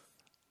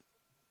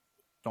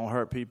 Don't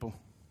hurt people.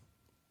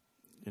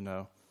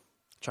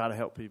 Try to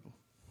help people.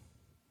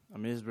 I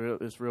mean,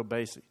 it's real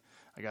basic.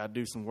 I got to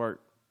do some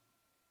work.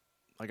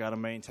 I got to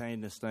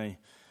maintain this thing.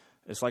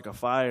 it's like a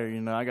fire,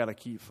 you know. I gotta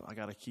keep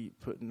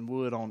putting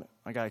wood on it.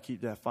 I gotta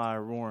keep that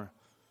fire roaring.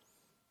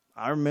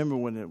 I remember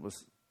when it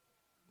was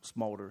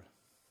smoldering.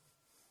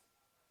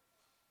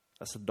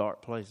 That's a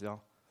dark place,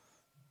 y'all.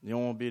 You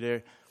don't want to be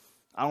there.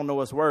 I don't know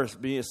what's worse,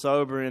 being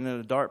sober and in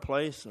a dark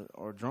place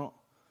or drunk.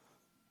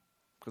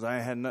 Because I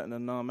ain't had nothing to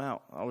numb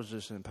out. I was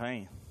just in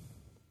pain.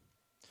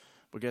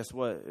 But guess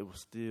what? It was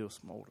still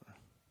smoldering.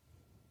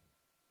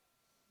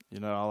 You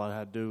know, all I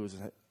had to do was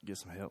get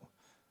some help.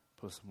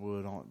 Put some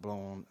wood on it, blow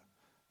on it,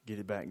 get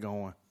it back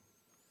going.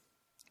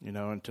 You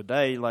know, and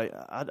today, like,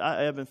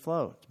 I ebb and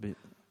flow.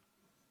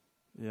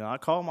 I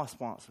call my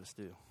sponsor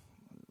still.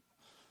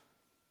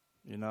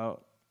 You know,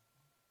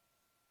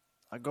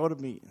 I go to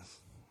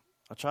meetings.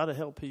 I try to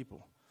help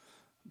people.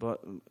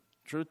 But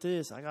truth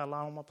is, I got a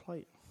lot on my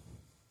plate.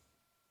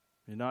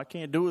 You know, I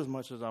can't do as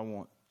much as I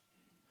want.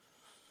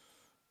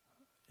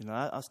 You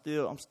know,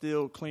 I'm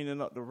still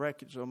cleaning up the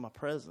wreckage of my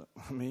present.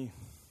 I mean,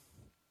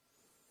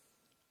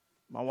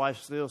 my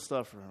wife's still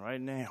suffering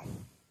right now.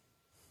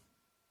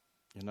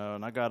 You know,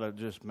 and I got to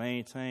just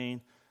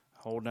maintain,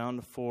 hold down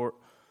the fort,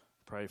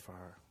 pray for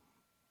her.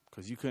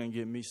 Because you couldn't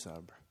get me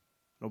sober.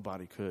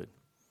 Nobody could.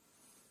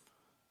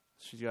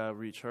 She's got to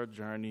reach her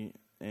journey,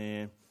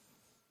 and,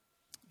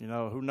 you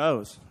know, who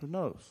knows? Who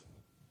knows?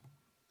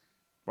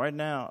 Right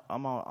now,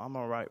 I'm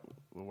all right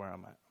with where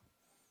I'm at.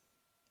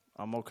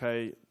 I'm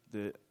okay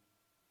that,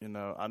 you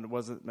know, I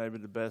wasn't maybe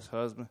the best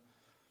husband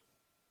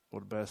or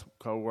the best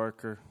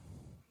coworker,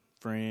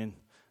 friend,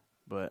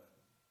 but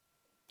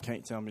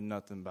can't tell me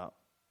nothing about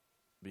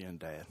being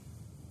dad.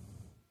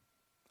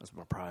 That's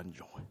my pride and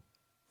joy.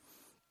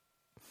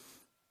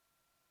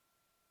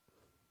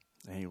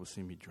 And he will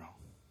see me drunk.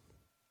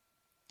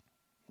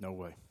 No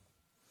way.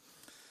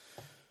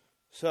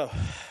 So,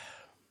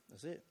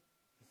 that's it.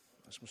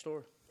 That's my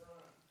story.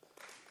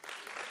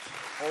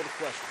 Hold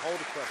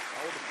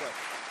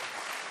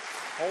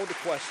the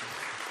question.